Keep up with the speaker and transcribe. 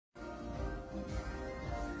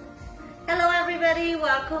everybody,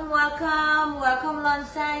 welcome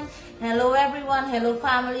lunchtime. Hello everyone, hello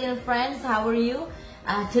family and friends, how are you?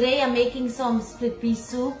 Today I'm making some split pea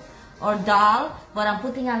soup or dal, but I'm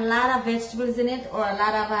putting a lot of vegetables in it, or a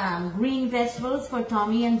lot of green vegetables for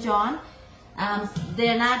Tommy and John.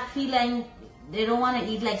 They're not feeling, they don't want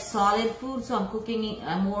to eat like solid food, so I'm cooking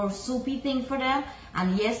a more soupy thing for them.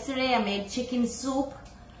 And yesterday I made chicken soup.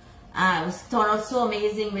 It was turned out so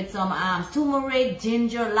amazing with some turmeric,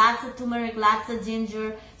 ginger, lots of turmeric, lots of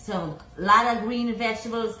ginger, lot of green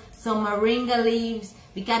vegetables, some moringa leaves,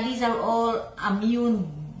 because these are all immune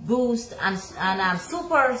boost and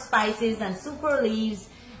super spices and super leaves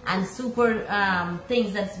and super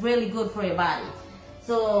things that's really good for your body.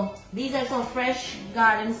 So these are some fresh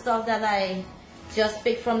garden stuff that I just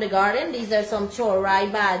picked from the garden. These are some chorai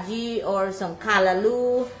bhaji or some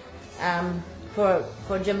kalaloo.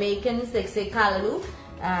 For Jamaicans, they say kalaloo.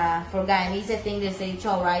 For Guyanese, I think they say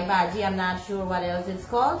chorai bhaji. I'm not sure what else it's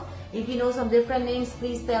called. If you know some different names,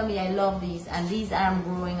 please tell me. I love these, and these I'm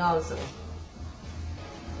growing also.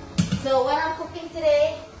 So what I'm cooking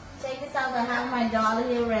today, check this out. I have my dal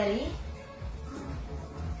here ready.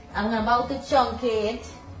 I'm about to chunk it.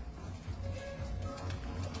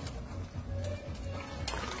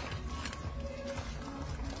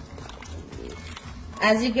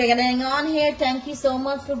 As you're getting on here, thank you so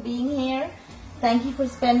much for being here. Thank you for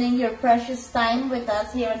spending your precious time with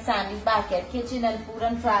us here at Sandy's Backyard Kitchen and Food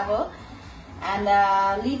and Travel. And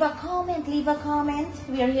leave a comment, leave a comment.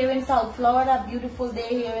 We are here in South Florida, beautiful day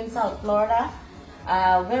here in South Florida.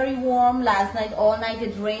 Very warm. Last night, all night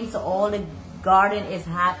it rained, so all the garden is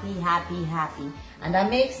happy, happy, happy. And that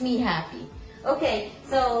makes me happy. Okay,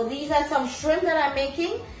 so these are some shrimp that I'm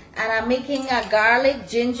making. And I'm making a garlic,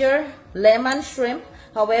 ginger, lemon shrimp.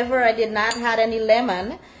 However, I did not have any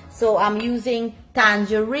lemon, so I'm using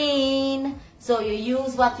tangerine. So you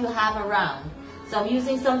use what you have around. So I'm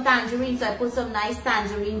using some tangerine, so I put some nice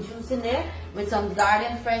tangerine juice in there with some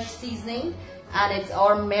garden fresh seasoning, and it's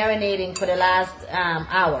all marinating for the last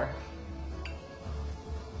hour.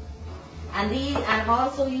 And I'm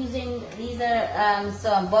also using, these are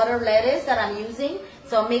some butter lettuce that I'm using.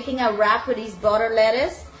 So I'm making a wrap with these butter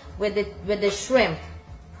lettuce with the shrimp.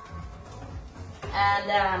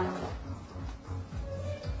 And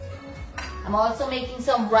I'm also making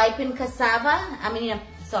some ripened cassava.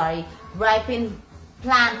 Ripened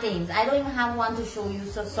plantains. I don't even have one to show you,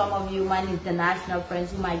 so some of you, my international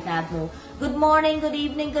friends, who might not know. Good morning, good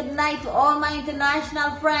evening, good night to all my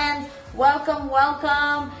international friends. Welcome,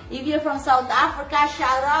 welcome. If you're from South Africa,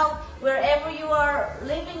 shout out. Wherever you are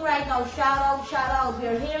living right now, shout out, shout out.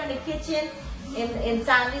 We're here in the kitchen, in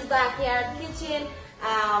Sandy's Backyard Kitchen.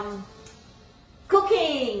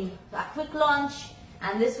 Cooking a quick lunch,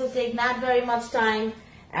 and this will take not very much time.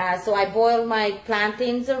 So I boiled my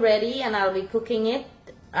plantains already, and I'll be cooking it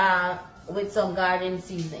with some garden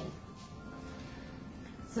seasoning.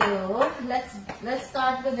 So let's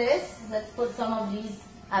start with this. Let's put some of these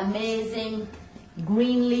amazing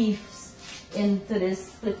green leaves into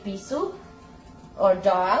this split pea soup or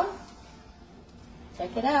dal.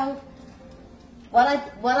 Check it out. What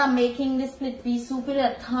I'm making this split pea soup with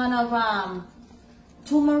a ton of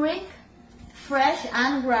turmeric, fresh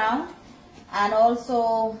and ground, and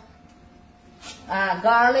also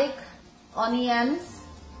garlic, onions,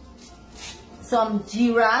 some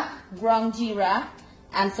jeera, ground jeera,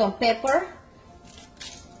 and some pepper.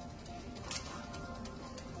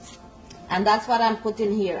 And that's what I'm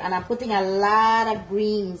putting here. And I'm putting a lot of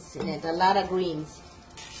greens in it, a lot of greens.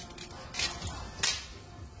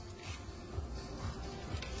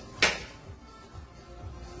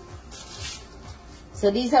 So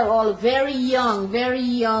these are all very young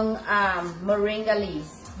moringa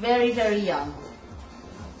leaves. Very, very young.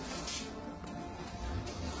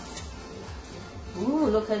 Ooh,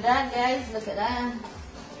 look at that, guys. Look at that.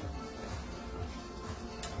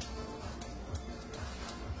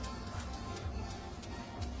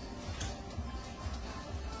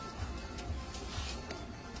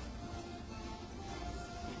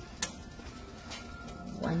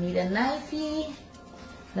 I need a knifey.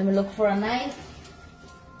 Let me look for a knife.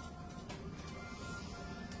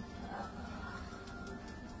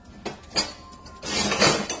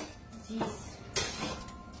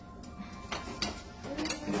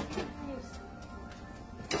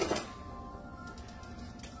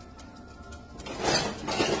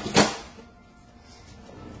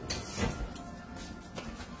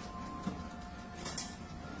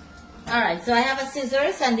 Alright, so I have a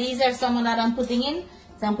scissors, and these are some that I'm putting in.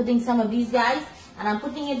 So I'm putting some of these guys, and I'm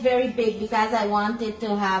putting it very big because I want it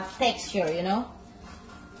to have texture, you know.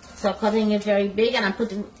 So cutting it very big, and I'm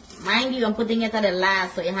putting mind you, I'm putting it at the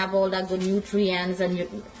last, so you have all that good nutrients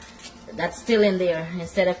and that's still in there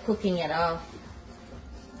instead of cooking it off.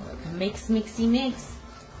 Mix, mixy, mix.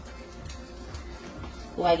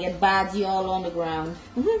 Oh, I get bhaji all on the ground.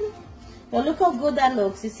 Well, look how good that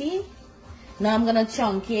looks, you see? Now I'm gonna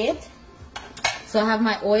chunk it. So I have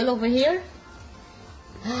my oil over here.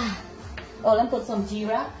 Oh, let me put some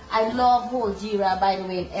jeera. I love whole jeera, by the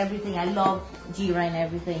way, in everything. I love jeera in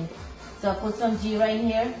everything. So I put some jeera in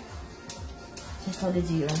here. Check out the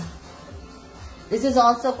jeera. This is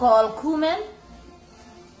also called cumin.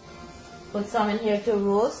 Put some in here to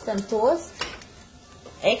roast and toast.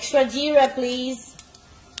 Extra jeera, please.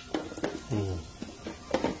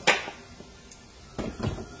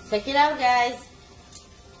 Check it out, guys.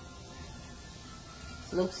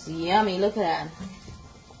 Looks yummy. Look at that.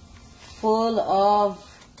 Full of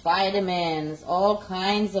vitamins, all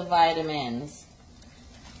kinds of vitamins.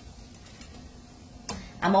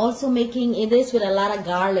 I'm also making this with a lot of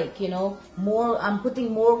garlic, you know. I'm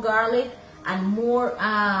putting more garlic and more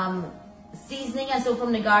seasoning and so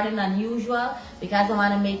from the garden than usual, because I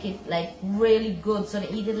want to make it like really good, so they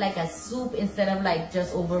eat it like a soup instead of like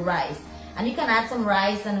just over rice. And you can add some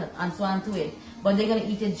rice and so on to it, but they're going to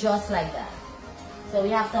eat it just like that. So we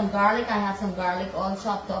have some garlic. I have some garlic all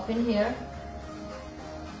chopped up in here.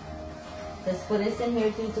 Let's put this in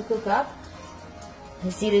here to cook up. You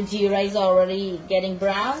see the jeera is already getting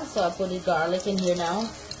brown, so I put the garlic in here now.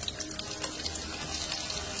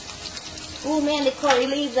 Oh man, the curry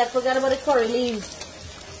leaves. I forgot about the curry leaves.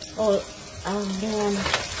 Oh man.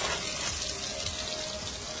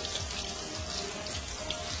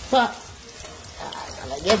 So, I'm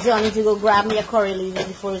gonna get Johnny to go grab me a curry leaves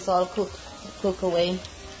before it's all cook away.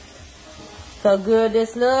 So good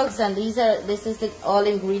this looks, and this is the all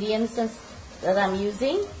ingredients that I'm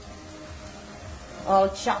using. All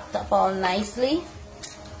chopped up all nicely.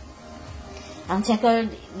 And check out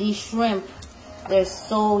these shrimp. They're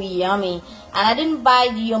so yummy. And I didn't buy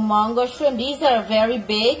the Yomongo shrimp. These are very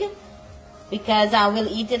big, because I will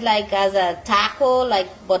eat it like as a taco,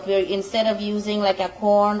 but instead of using like a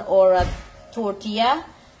corn or a tortilla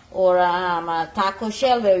or a taco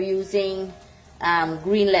shell, we're using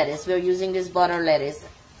green lettuce. We're using this butter lettuce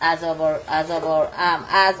as our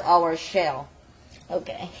shell.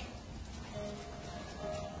 Okay.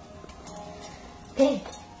 Okay.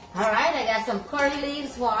 All right. I got some curry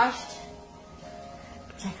leaves washed.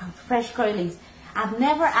 Check out fresh curry leaves. I've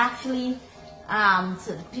never actually.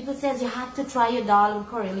 So people says you have to try your dal with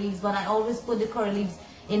curry leaves, but I always put the curry leaves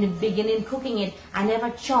in the beginning cooking it. I never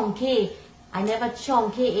chunky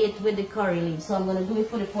it with the curry leaves. So I'm gonna do it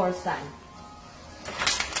for the first time.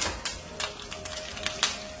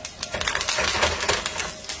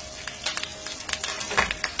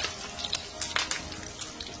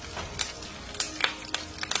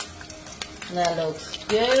 That looks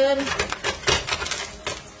good.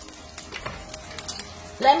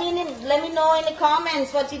 Let me know in the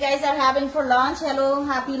comments what you guys are having for lunch. Hello,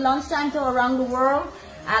 happy lunchtime to around the world.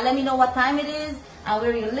 Let me know what time it is,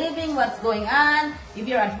 where you're living, what's going on. If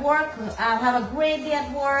you're at work, have a great day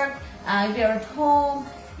at work. If you're at home,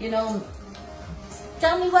 you know,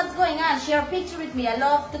 tell me what's going on. Share a picture with me. I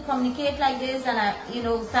love to communicate like this. And you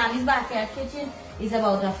know, Sandy's Backyard Kitchen is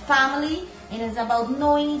about a family, and it's about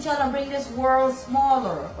knowing each other and bring this world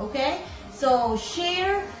smaller. Okay, so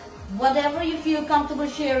share whatever you feel comfortable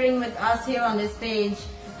sharing with us here on this page.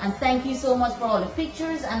 And thank you so much for all the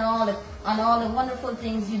pictures and all the wonderful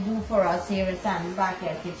things you do for us here at Sandy's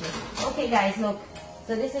Backyard Kitchen. Okay guys, look,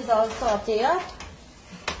 so this is all sauteed up.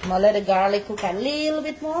 I'm gonna let the garlic cook a little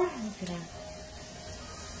bit more. Look at that.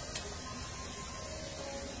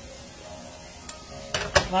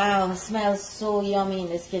 Wow, it smells so yummy in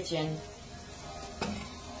this kitchen.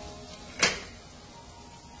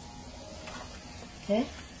 Okay.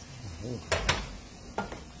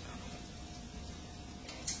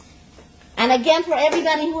 And again, for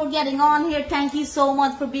everybody who are getting on here, thank you so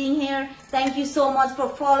much for being here. Thank you so much for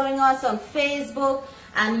following us on Facebook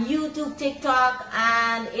and YouTube, TikTok,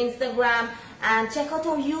 and Instagram. And check out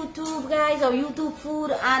our YouTube, guys, our YouTube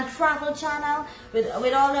food and travel channel with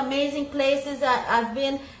all the amazing places that I've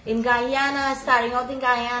been in Guyana, starting out in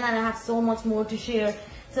Guyana, and I have so much more to share.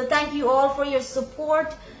 So thank you all for your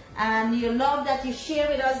support and your love that you share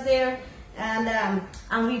with us there. And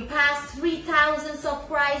we passed 3,000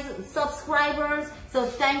 subscribers. So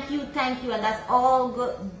thank you, and that's all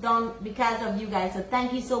good, done because of you guys. So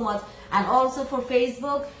thank you so much. And also for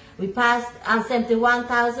Facebook, we passed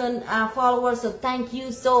 71,000 followers. So thank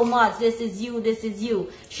you so much. This is you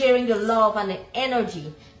sharing the love and the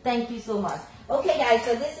energy. Thank you so much. Okay, guys.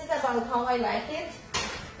 So this is about how I like it.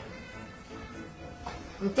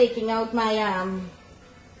 I'm taking out my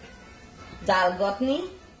dal gotni,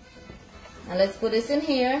 and let's put this in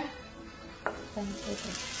here.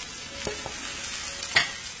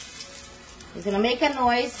 It's gonna make a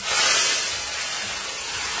noise.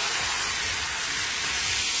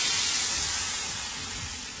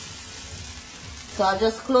 So I'll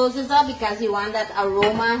just close this up because you want that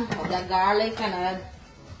aroma of that garlic and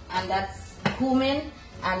that cumin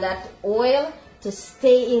and that oil to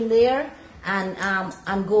stay in there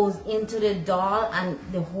and goes into the dal, and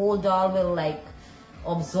the whole dal will like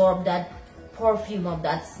absorb that perfume of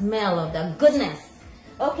that smell of that goodness.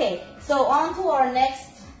 Okay, so on to our next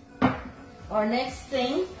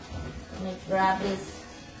thing. Let me grab this.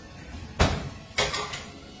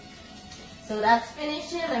 So that's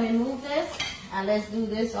finished here. Let me move this and let's do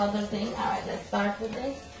this other thing. All right, let's start with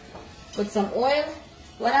this. Put some oil.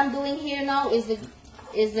 What I'm doing here now is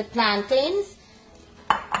the plantains.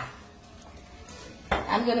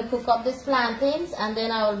 I'm gonna cook up these plantains and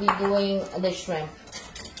then I will be doing the shrimp.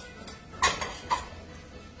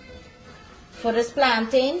 For these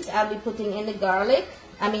plantains, I'll be putting in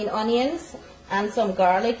the onions and some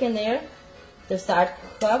garlic in there to start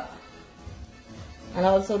cook up, and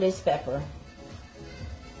also this pepper.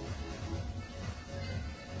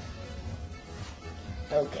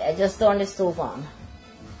 Okay, I just turned the stove on.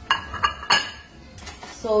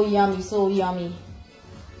 So yummy, so yummy.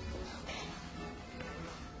 Okay.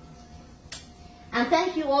 And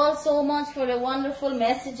thank you all so much for the wonderful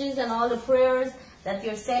messages and all the prayers that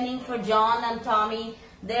you're sending for John and Tommy.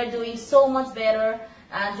 They're doing so much better.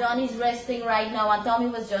 Johnny's resting right now, and Tommy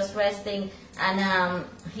was just resting, and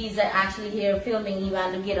he's actually here filming. He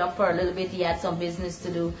wanted to get up for a little bit. He had some business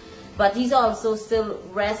to do, but he's also still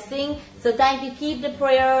resting. So thank you. Keep the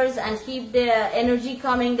prayers and keep the energy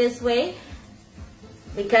coming this way,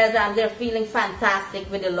 because they're feeling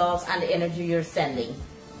fantastic with the love and the energy you're sending.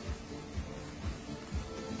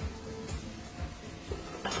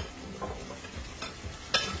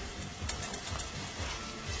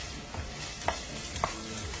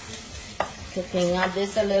 Cooking up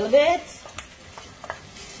this a little bit.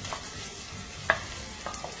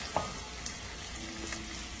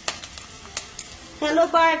 Hello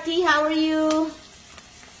Bharti, how are you?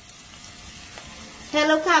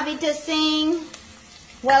 Hello Kavita Singh.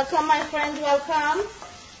 Welcome my friends, welcome.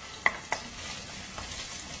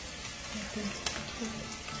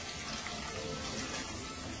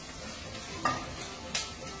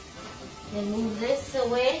 Then move this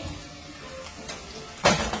away.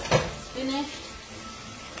 Finished.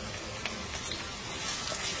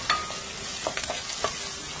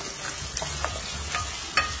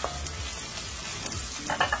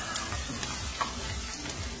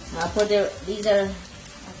 I'll put these are,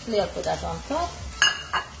 actually I'll put that on top.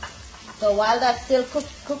 So while that's still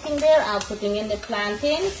cooking there, I'm putting in the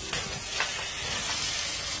plantains.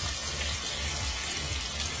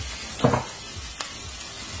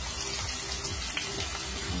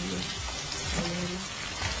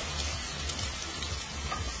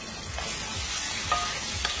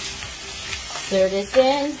 Stir this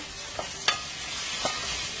in.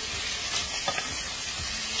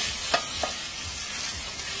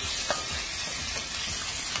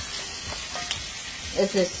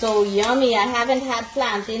 This is so yummy. I haven't had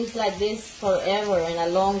plantains like this forever, in a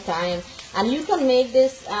long time. And you can make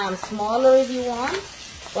this smaller if you want,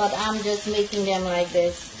 but I'm just making them like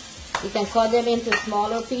this. You can cut them into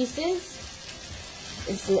smaller pieces.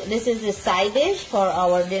 This is the side dish for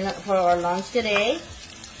our dinner, for our lunch today.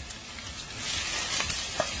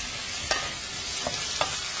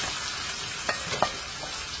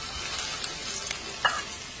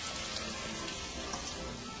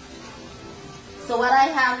 So what I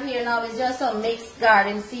have here now is just some mixed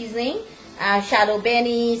garden seasoning, shadow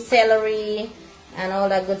benny, celery, and all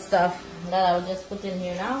that good stuff that I'll just put in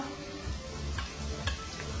here now.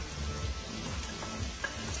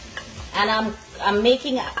 And I'm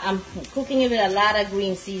cooking it with a lot of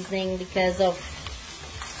green seasoning because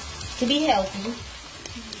to be healthy.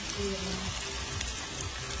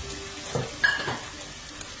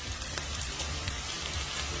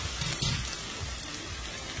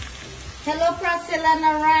 Hello, Priscilla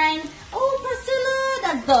Narayan. Oh, Priscilla,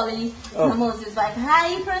 that's Dolly. Oh. Moses like,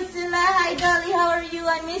 hi, Priscilla. Hi, Dolly. How are you?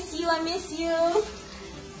 I miss you. I miss you.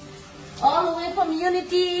 All the way from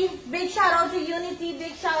Unity. Big shout out to Unity.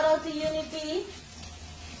 Big shout out to Unity.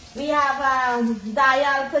 We have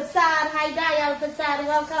Dayal Prasad. Hi, Dayal Prasad.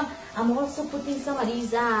 Welcome. I'm also putting some of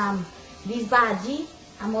these bhaji.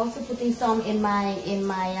 I'm also putting some in my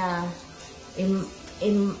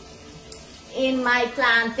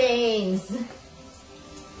plantains.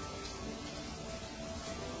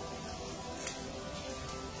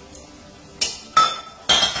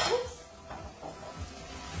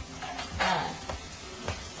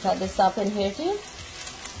 Cut this up in here too.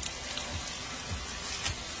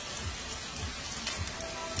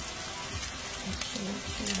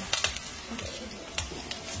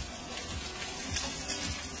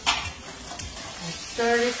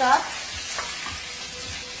 Stir this up.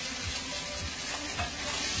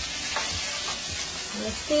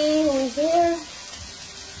 Let's see who's here.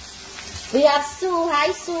 We have Sue.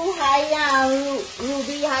 Hi Sue. Hi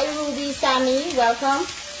Ruby. Hi Ruby. Sammy. Welcome.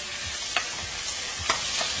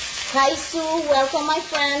 Hi Sue. Welcome my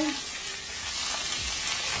friend.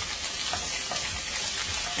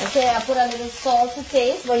 Okay, I put a little salt to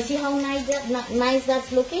taste. But you see how nice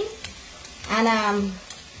that's looking? And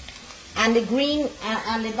the green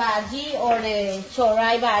and the bhaji or the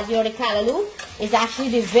chorai bhaji or the kalaloo is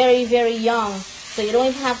actually very, very young. So you don't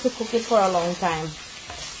even have to cook it for a long time.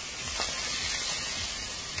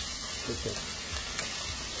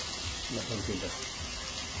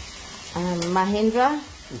 Mahindra?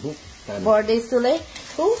 Birthday Sule?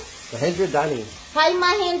 Who? Mahindra Dani. Hi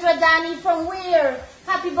Mahindra Dani, from where?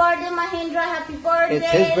 Happy birthday Mahindra, happy birthday.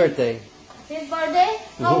 It's his birthday. His birthday?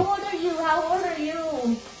 How old are you? How old are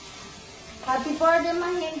you? Happy birthday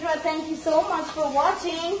Mahindra, thank you so much for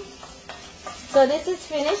watching. So this is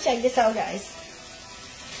finished, check this out guys.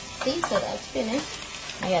 See, so that's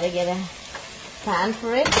finished. I gotta get a pan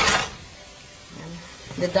for it. And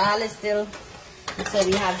the dal is still, so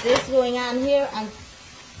we have this going on here and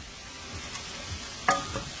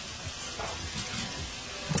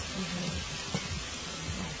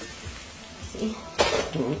see.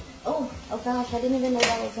 Oh gosh, I didn't even know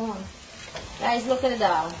that was on. Guys, look at the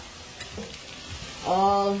dal.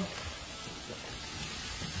 Oh,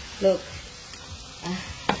 look.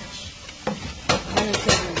 Let me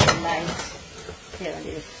put it in light. Here it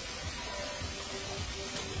is.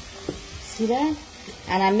 See that?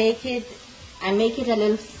 And I make it a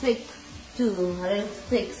little thick too, a little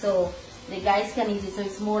thick so the guys can eat it. So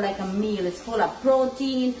it's more like a meal. It's full of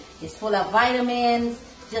protein. It's full of vitamins.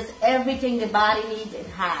 Just everything the body needs, it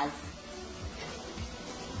has.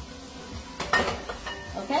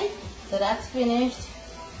 Okay, so that's finished.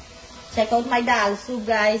 Check out my dal soup,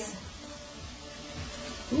 guys.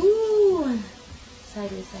 Ooh,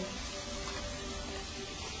 sideways, sideways.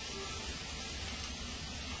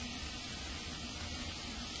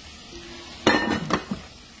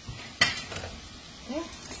 Okay,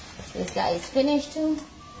 this guy is finished too.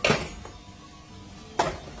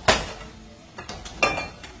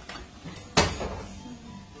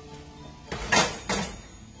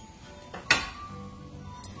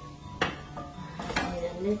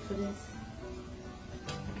 Lid for this.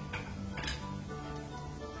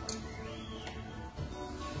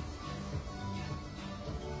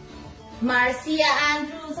 Marcia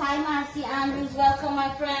Andrews, hi Marcia Andrews, welcome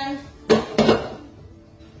my friend.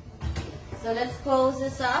 So let's close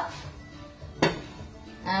this up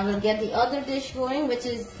and we'll get the other dish going, which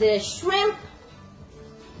is the shrimp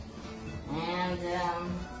and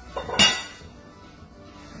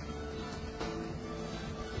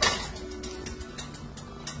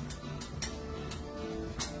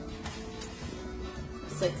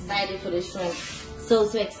so excited for the shrimp. So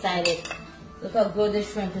excited. Look how good the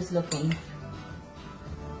shrimp is looking.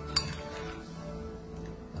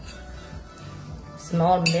 It's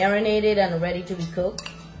all marinated and ready to be cooked.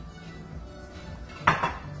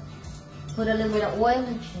 Put a little bit of oil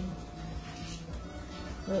in it.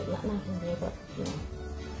 Wait, not in there, but you know.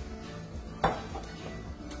 A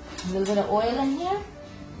little bit of oil in here.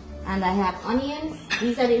 And I have onions.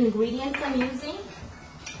 These are the ingredients I'm using.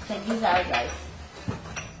 Check these out, guys.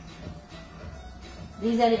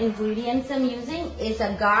 These are the ingredients I'm using. It's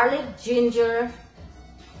a garlic, ginger,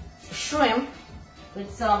 shrimp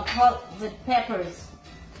with some with peppers.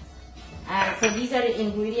 And so these are the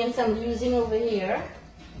ingredients I'm using over here.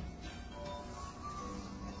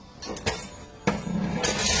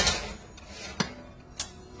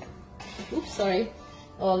 Oops, sorry.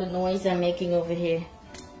 All the noise I'm making over here.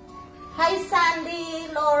 Hi Sandy,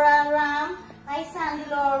 Laura Ram. Hi Sandy,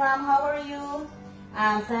 Laura Ram. How are you?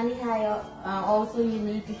 Sandy, hi. Also, you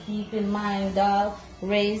need to keep in mind,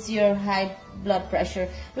 raise your high blood pressure.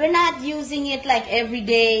 We're not using it like every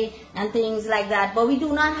day and things like that, but we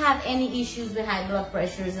do not have any issues with high blood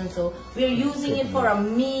pressures, and so we're using it for a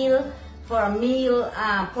meal,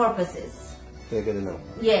 purposes. Okay, good to know.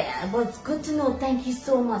 Yeah, but it's good to know. Thank you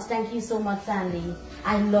so much. Thank you so much, Sandy.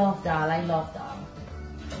 I love dal. I love dal.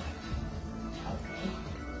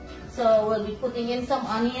 So we'll be putting in some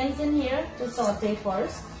onions in here to saute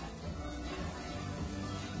first.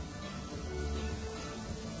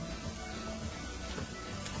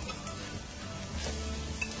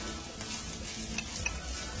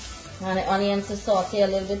 want the onions to saute a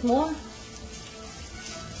little bit more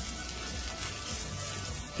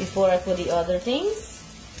before I put the other things.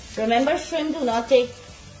 Remember, shrimp do not take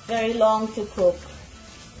very long to cook,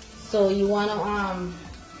 so you want to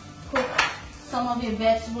cook some of your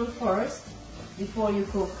vegetables first before you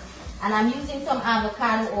cook. And I'm using some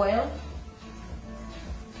avocado oil.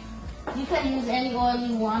 You can use any oil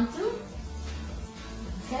you want to.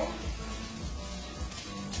 Okay.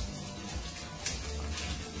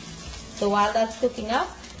 So while that's cooking up,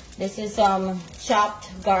 this is some chopped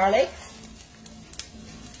garlic.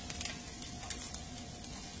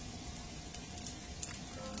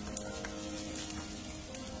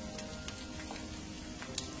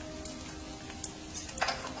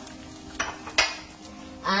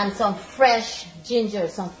 And some fresh ginger,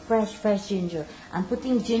 some fresh ginger. I'm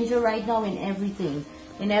putting ginger right now in everything,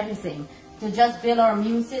 to just build our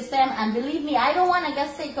immune system. And believe me, I don't want to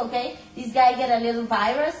get sick, okay? These guys get a little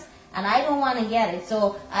virus, and I don't want to get it,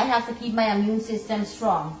 so I have to keep my immune system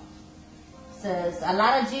strong. So it's a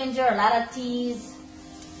lot of ginger, a lot of teas.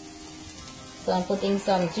 So I'm putting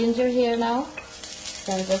some ginger here now.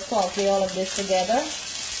 So I'm just saute all of this together.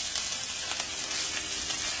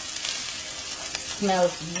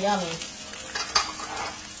 Smells yummy.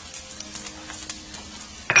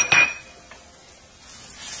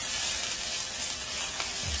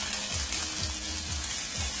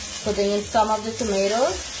 Putting in some of the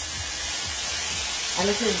tomatoes, and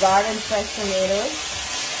this is garden fresh tomatoes.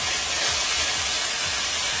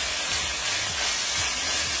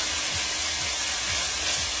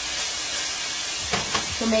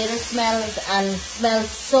 Tomato smells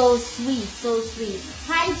so sweet, so sweet.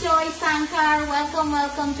 Hi Joy Sankar,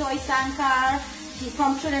 welcome Joy Sankar. She's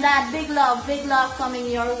from Trinidad. Big love coming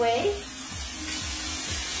your way.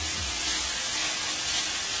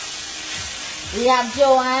 We have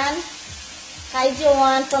Joanne. Hi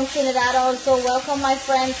Joanne from Trinidad also. Welcome my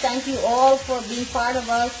friends. Thank you all for being part of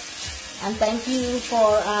us. And thank you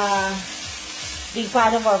for being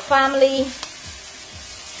part of our family.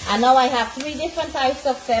 And now I have 3 different types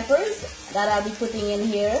of peppers that I'll be putting in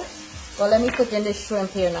here. So let me put in the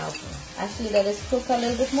shrimp here now. Actually, let us cook a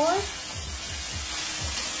little bit more.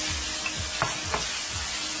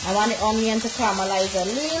 I want the onion to caramelize a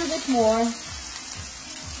little bit more.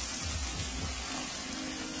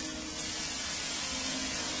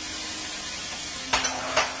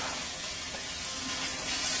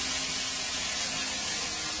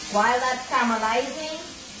 While that's caramelizing,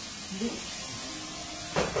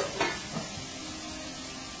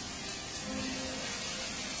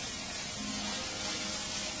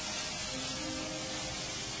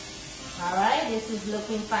 all right, this is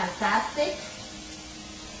looking fantastic.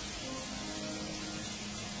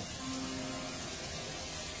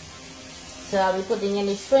 So I'll be putting in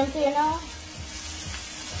the shrimp here now.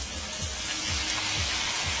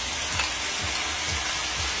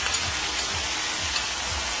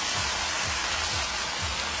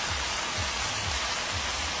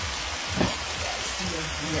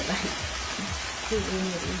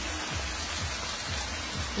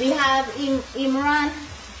 We have Imran.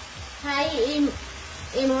 Hi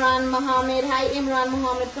Imran Mohammed. Hi Imran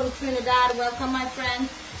Mohammed from Trinidad. Welcome my friend.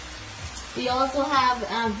 We also have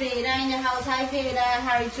Veda in the house. Hi Veda.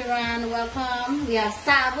 Harry Charan. Welcome. We have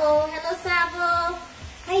Savo. Hello Savo.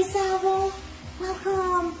 Hi Savo.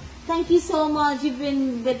 Welcome. Thank you so much. You've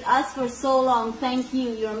been with us for so long. Thank you.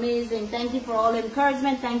 You're amazing. Thank you for all the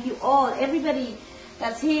encouragement. Thank you all. Everybody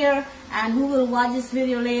that's here and who will watch this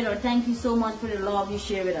video later. Thank you so much for the love you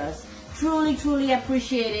share with us. Truly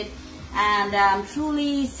appreciate it. And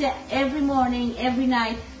truly, every morning, every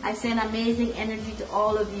night, I send amazing energy to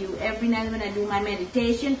all of you. Every night when I do my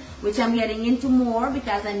meditation, which I'm getting into more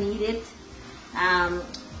because I need it,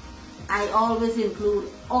 I always include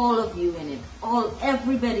all of you in it.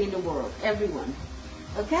 Everybody in the world, everyone.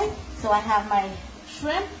 Okay? So I have my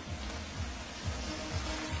shrimp.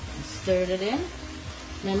 Stir it in.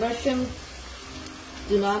 Remember, shrimp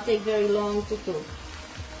do not take very long to cook.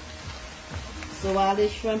 So while the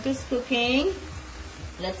shrimp is cooking,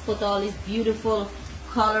 let's put all these beautiful,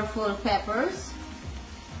 colorful peppers.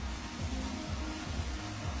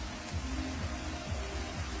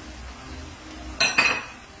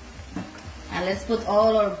 And let's put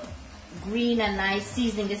all our green and nice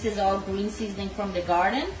seasoning. This is all green seasoning from the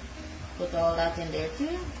garden. Put all that in there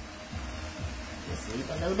too. Just leave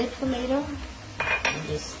a little bit for later. And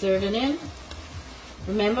just stir it in.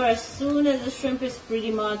 Remember, as soon as the shrimp is pretty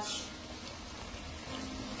much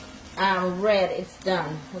red, it's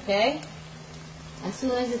done. Okay? As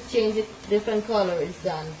soon as it changes different color, it's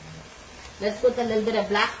done. Let's put a little bit of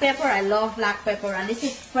black pepper. I love black pepper, and this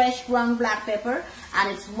is fresh ground black pepper,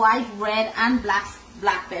 and it's white, red, and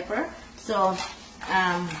black pepper. So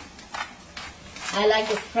I like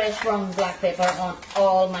this fresh ground black pepper on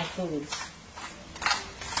all my foods.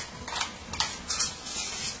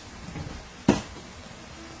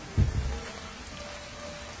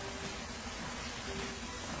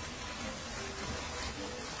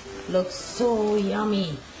 Looks so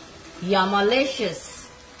yummy. Yummalicious.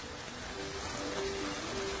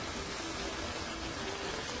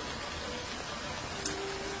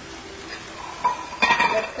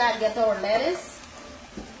 Let's start get our lettuce.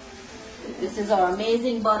 This is our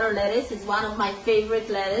amazing butter lettuce. It's one of my favorite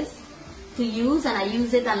lettuce to use, and I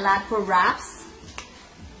use it a lot for wraps.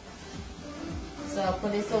 So I'll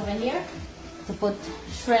put this over here to put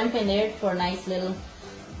shrimp in it for nice little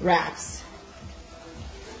wraps.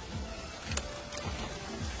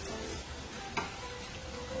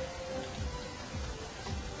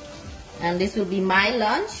 And this will be my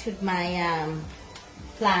lunch with my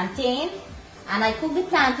plantain. And I cook the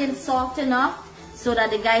plantain soft enough so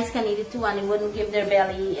that the guys can eat it too, and it wouldn't give their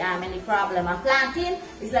belly any problem. And plantain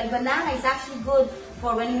is like banana. It's actually good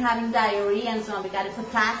for when you're having diarrhea and so on, because the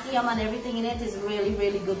potassium and everything in it is really,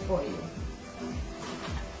 really good for you.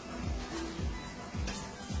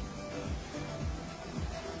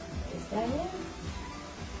 Is that it?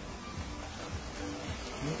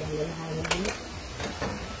 Make a little higher.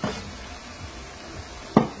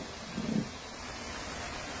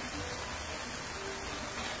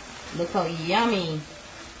 Look how yummy.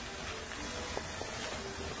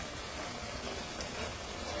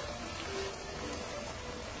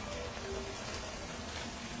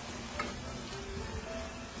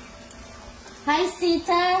 Hi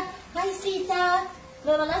Sita. Hi Sita.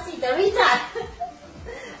 No, not Sita. Rita.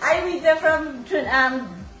 I'm Rita from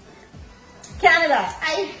Canada.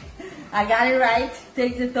 I got it right.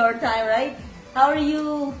 Takes the third time, right? How are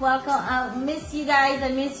you? Welcome. I miss you guys. I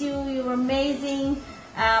miss you. You were amazing.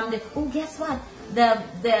 Oh, guess what? The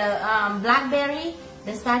blackberry,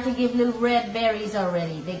 they start to give little red berries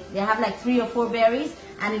already. They have like 3 or 4 berries,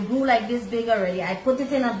 and it grew like this big already. I put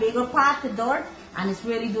it in a bigger pot, the dirt, and it's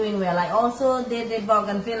really doing well. I also did the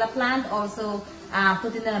bougainvillea plant, also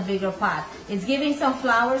put it in a bigger pot. It's giving some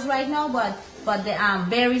flowers right now, but the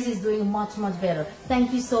berries is doing much, much better.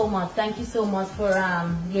 Thank you so much. Thank you so much for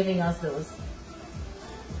giving us those.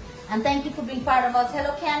 And thank you for being part of us.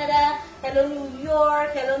 Hello Canada, hello New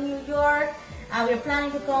York, hello New York. We're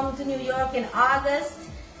planning to come to New York in August.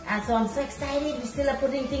 And so I'm so excited. We still are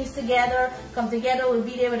putting things together. Come together, we'll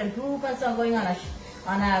be there with a group, and so I'm going on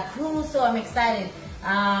a cruise, so I'm excited.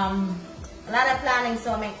 A lot of planning,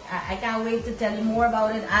 so I can't wait to tell you more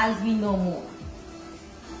about it as we know more.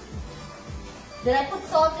 Did I put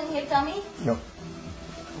salt in here, Tommy? No.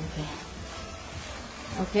 Okay.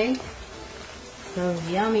 Okay. So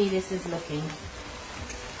yummy this is looking.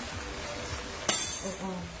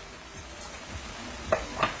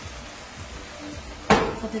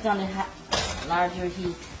 Put it on a larger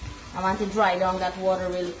heat. I want to dry down that water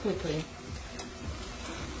really quickly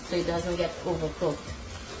so it doesn't get overcooked.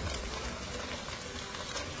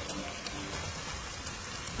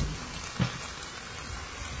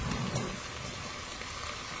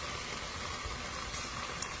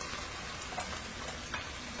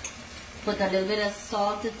 Put a little bit of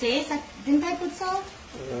salt to taste. Didn't I put salt?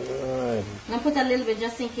 I put a little bit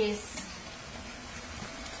just in case.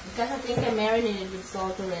 Because I think I marinated with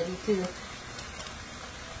salt already too.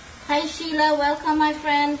 Hi Sheila, welcome my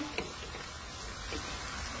friend.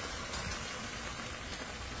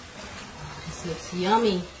 This looks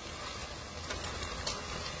yummy.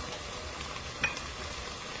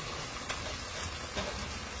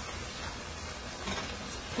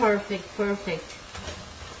 Perfect, perfect.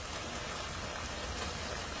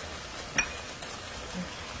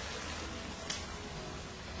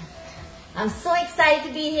 I'm so excited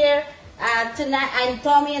to be here tonight. And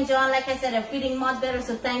Tommy and John, like I said, are feeling much better.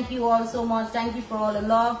 So thank you all so much. Thank you for all the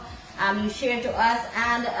love you share to us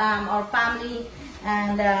and our family.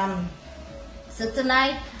 And so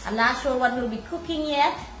tonight, I'm not sure what we'll be cooking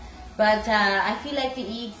yet, but I feel like to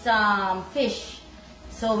eat some fish.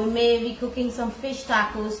 So we may be cooking some fish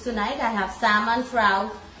tacos tonight. I have salmon,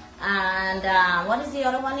 trout, and what is the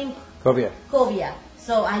other one in? Cobia. Cobia.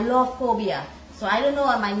 So I love cobia. So I don't know,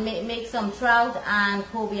 I might make some trout and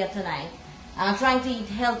cobia tonight. I'm trying to eat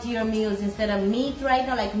healthier meals instead of meat right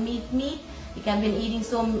now, like meat. We have been eating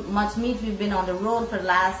so much meat. We've been on the road for the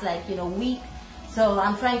last week. So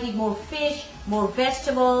I'm trying to eat more fish, more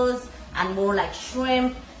vegetables, and more like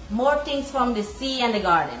shrimp, more things from the sea and the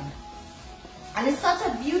garden. And it's such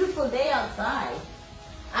a beautiful day outside.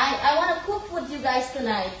 I want to cook with you guys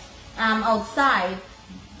tonight outside,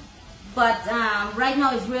 but right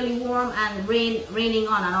now it's really warm and raining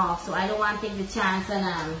on and off, so I don't want to take the chance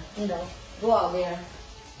and you know, go out there.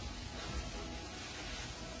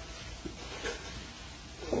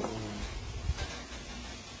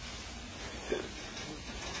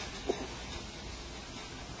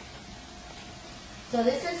 So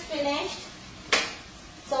this is finished.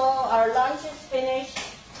 So our lunch is finished.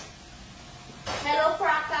 Hello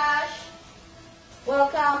Prakash.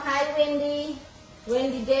 Welcome. Hi Wendy.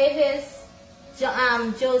 Wendy Davis.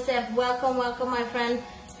 Joseph. Welcome, my friend.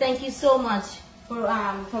 Thank you so much for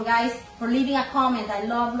guys for leaving a comment. I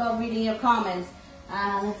love reading your comments.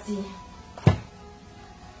 Let's see.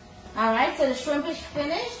 All right. So the shrimp is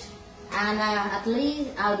finished, and at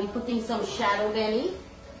least I'll be putting some shadow belly.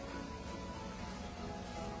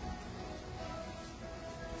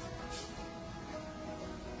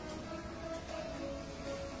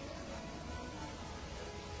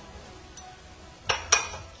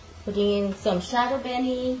 Putting in some shadow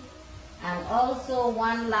belly, and also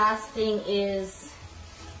one last thing is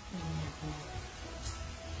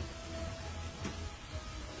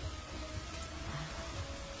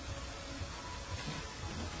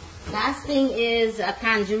a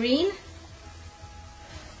tangerine.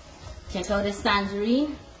 Check out this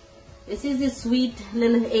tangerine. This is the sweet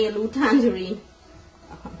little aloo tangerine.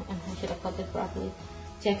 I should have cut it properly.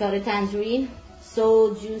 Check out the tangerine,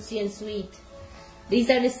 so juicy and sweet. These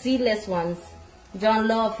are the seedless ones. John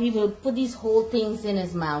Love, he will put these whole things in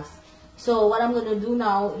his mouth. So what I'm going to do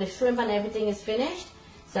now, the shrimp and everything is finished.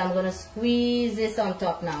 So I'm going to squeeze this on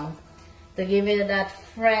top now to give it that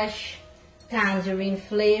fresh tangerine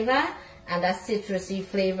flavor and that citrusy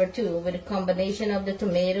flavor too. With the combination of the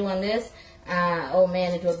tomato and this, oh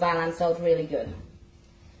man, it will balance out really good.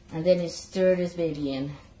 And then you stir this baby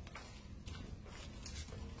in.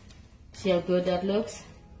 See how good that looks?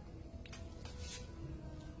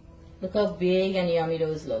 Look how big and yummy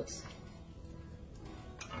those looks.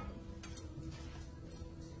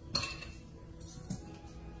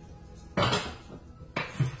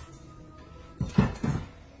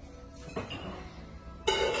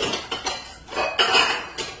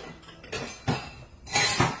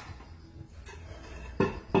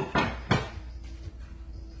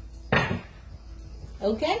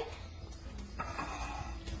 Okay.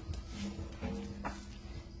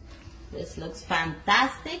 This looks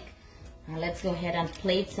fantastic. Now let's go ahead and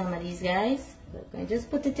plate some of these guys. Okay, just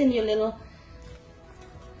put it in your little,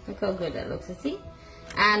 look how good that looks, you see?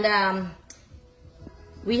 And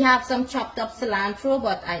we have some chopped up cilantro,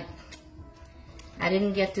 but I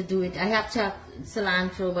didn't get to do it. I have chopped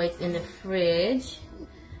cilantro, but it's in the fridge.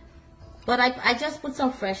 But I just put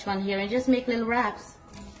some fresh one here and just make little wraps.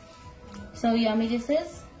 So yummy this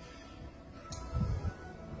is.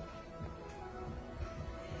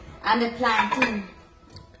 And the plantain.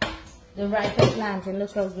 The ripened plantain,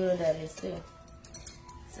 look how good that is too.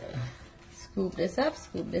 So, scoop this up.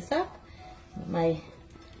 Look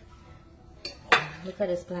at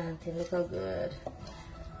this plantain, look how good.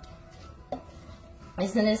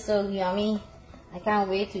 Isn't it so yummy? I can't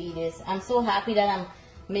wait to eat this. I'm so happy that I'm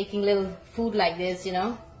making little food like this, you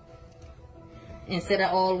know. Instead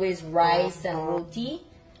of always rice and roti.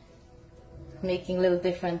 Making little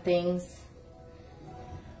different things.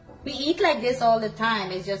 We eat like this all the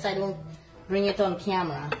time. It's just I don't bring it on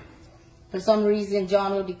camera. For some reason,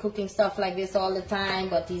 John will be cooking stuff like this all the time,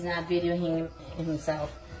 but he's not videoing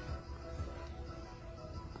himself.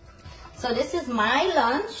 So this is my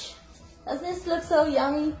lunch. Doesn't this look so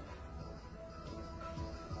yummy?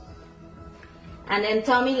 And then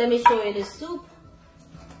Tommy, let me show you the soup.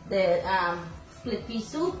 The split pea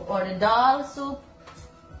soup or the dal soup.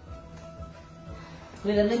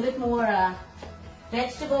 With a little bit more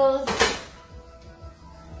vegetables.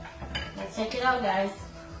 Let's check it out, guys.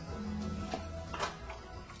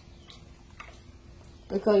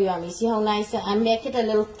 Look how yummy. See how nice? I make it a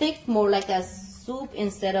little thick, more like a soup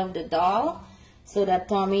instead of the dal, so that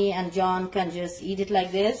Tommy and John can just eat it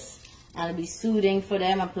like this, and it'll be soothing for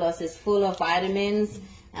them. And plus, it's full of vitamins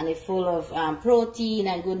and it's full of protein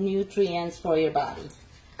and good nutrients for your body.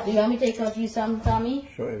 Do you want me to take off you some, Tommy?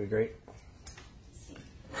 Sure, it'd be great.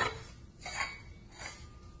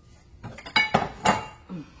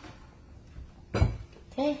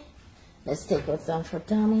 Okay, let's take out some for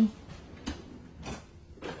Tommy.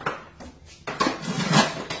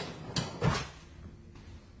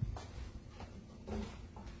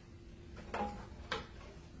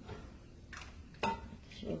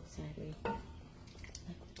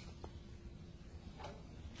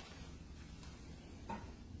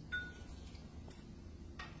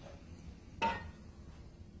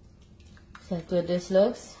 That's what this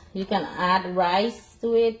looks. You can add rice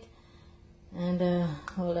to it and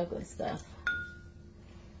all that good stuff.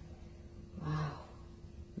 Wow.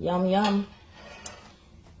 Yum, yum.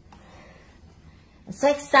 I'm so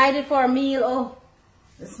excited for a meal. Oh,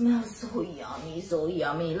 it smells so yummy, so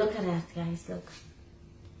yummy. Look at that, guys, look.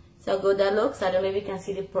 So good that looks. I don't know if you can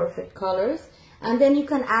see the perfect colors. And then you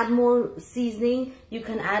can add more seasoning. You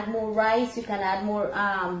can add more rice. You can add more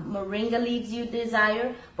moringa leaves you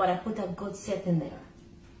desire. But I put a good set in there.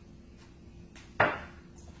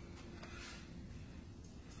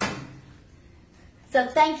 So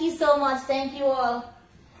thank you so much. Thank you all.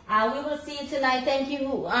 We will see you tonight. Thank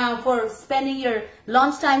you for spending your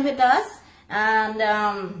lunchtime with us.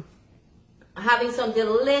 And having some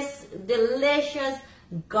delicious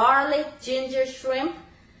garlic ginger shrimp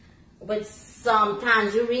with some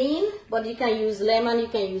tangerine, but you can use lemon, you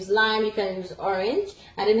can use lime, you can use orange.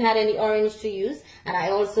 I didn't have any orange to use. And I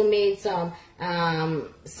also made some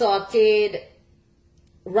sauteed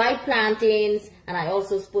ripe plantains, and I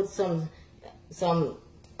also put some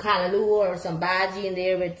callaloo or some bhaji in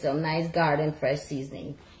there with some nice garden fresh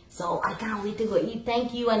seasoning. So I can't wait to go eat.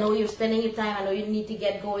 Thank you. I know you're spending your time. I know you need to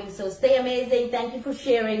get going. So stay amazing. Thank you for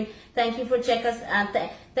sharing. Thank you for checking us. And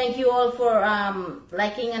thank you all for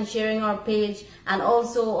liking and sharing our page. And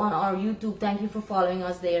also on our YouTube. Thank you for following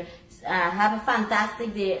us there. Have a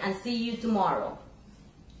fantastic day and see you tomorrow.